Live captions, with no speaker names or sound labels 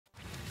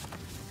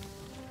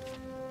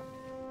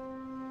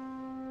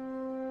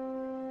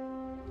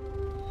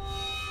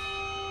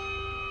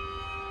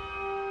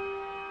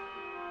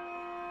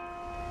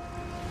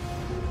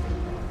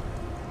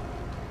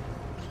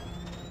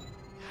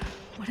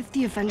What if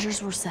the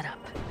Avengers were set up?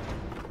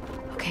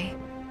 Okay,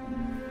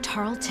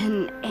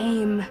 Tarleton,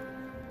 AIM,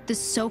 this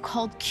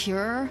so-called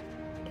cure,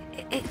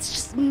 it's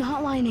just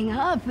not lining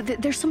up.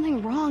 There's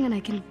something wrong and I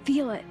can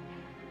feel it.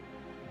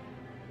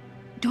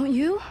 Don't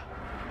you?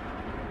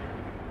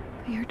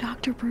 You're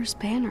Dr. Bruce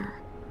Banner.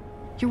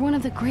 You're one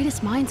of the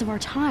greatest minds of our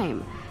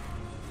time.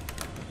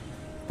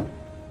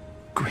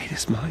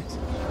 Greatest minds?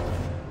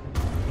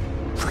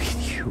 Look at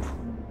you.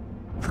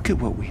 Look at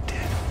what we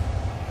did.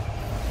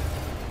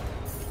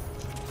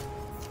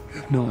 You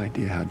have no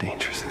idea how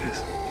dangerous it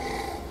is.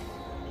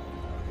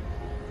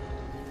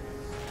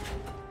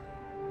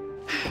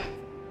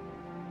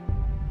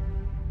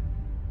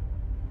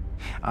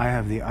 I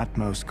have the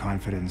utmost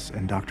confidence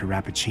in Dr.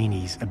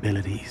 Rappaccini's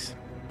abilities.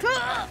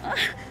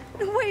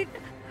 Wait,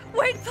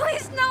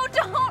 please, no,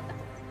 don't!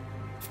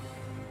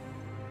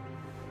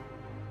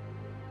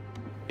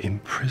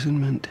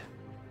 Imprisonment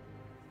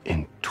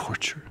and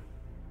torture.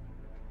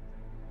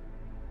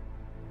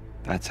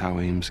 That's how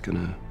AIM's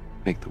gonna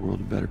make the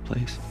world a better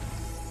place.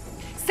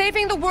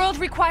 Saving the world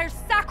requires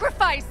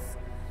sacrifice!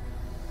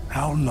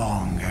 How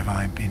long have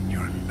I been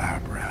your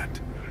lab rat?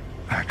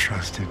 I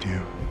trusted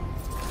you.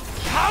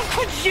 How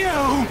could you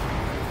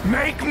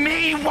make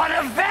me one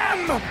of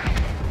them?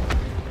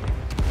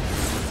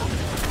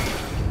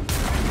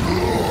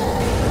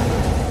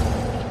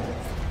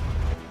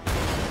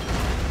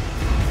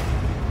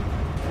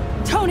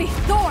 Tony,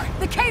 Thor,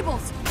 the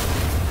cables!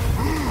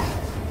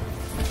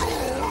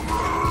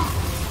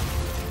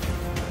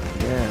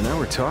 Yeah, now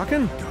we're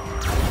talking?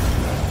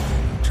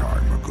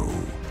 Time ago.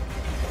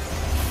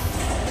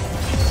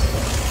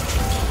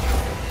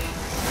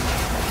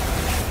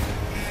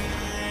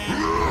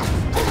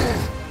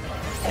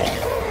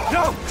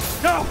 No!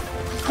 No!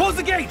 Close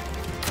the gate!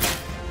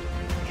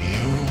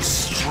 You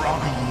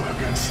struggle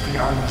against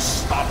the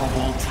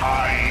unstoppable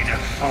tide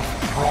of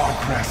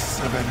progress,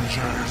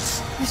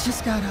 Avengers. This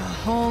just got a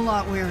whole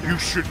lot weirder. You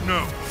should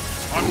know.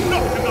 I'm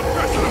not in the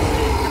pressure.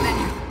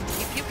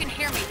 Avengers, if you can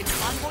hear me, the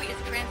convoy is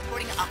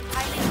transporting a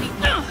highly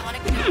lethal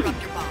sonic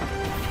disruptor bomb.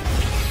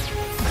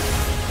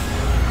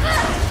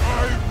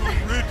 I will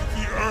rid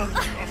the Earth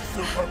of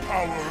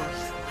superpowers,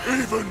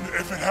 even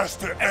if it has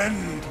to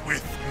end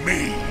with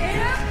me.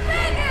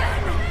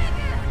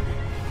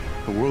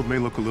 The world may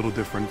look a little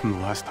different from the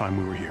last time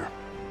we were here.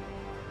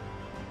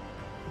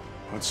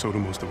 But so do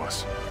most of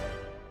us.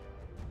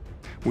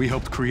 We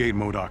helped create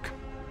MODOK.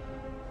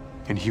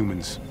 And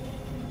humans.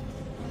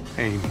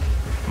 AIM,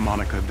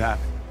 Monica, that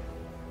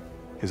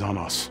is on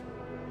us.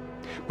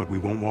 But we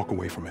won't walk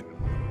away from it.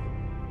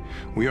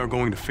 We are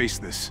going to face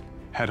this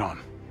head on.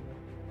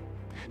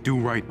 Do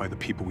right by the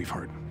people we've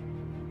hurt.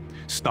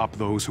 Stop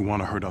those who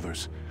want to hurt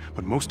others.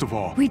 But most of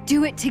all, We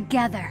do it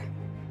together.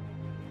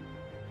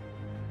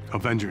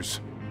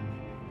 Avengers,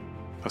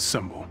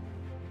 assemble.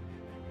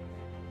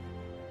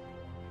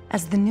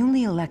 As the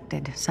newly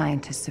elected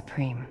Scientist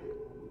Supreme,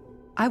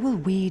 I will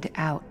weed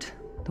out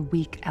the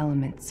weak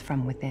elements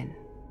from within.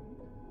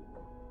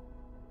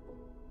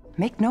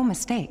 Make no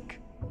mistake,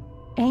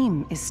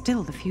 AIM is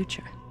still the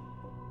future.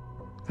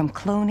 From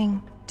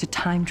cloning to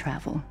time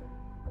travel,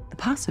 the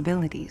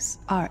possibilities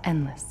are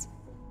endless.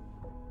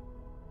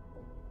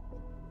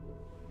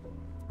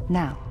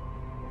 Now,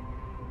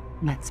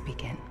 let's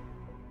begin.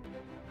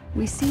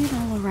 We see it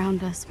all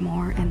around us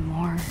more and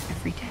more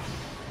every day.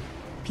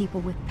 People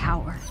with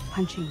power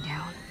punching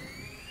down.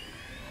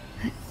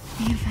 But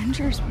the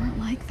Avengers weren't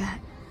like that.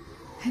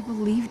 I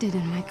believed it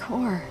in my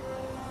core.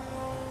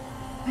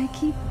 I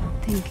keep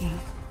thinking,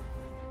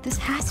 this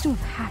has to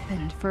have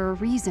happened for a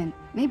reason.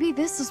 Maybe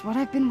this is what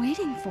I've been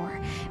waiting for.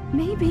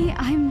 Maybe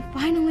I'm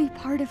finally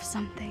part of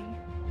something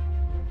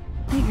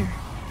bigger.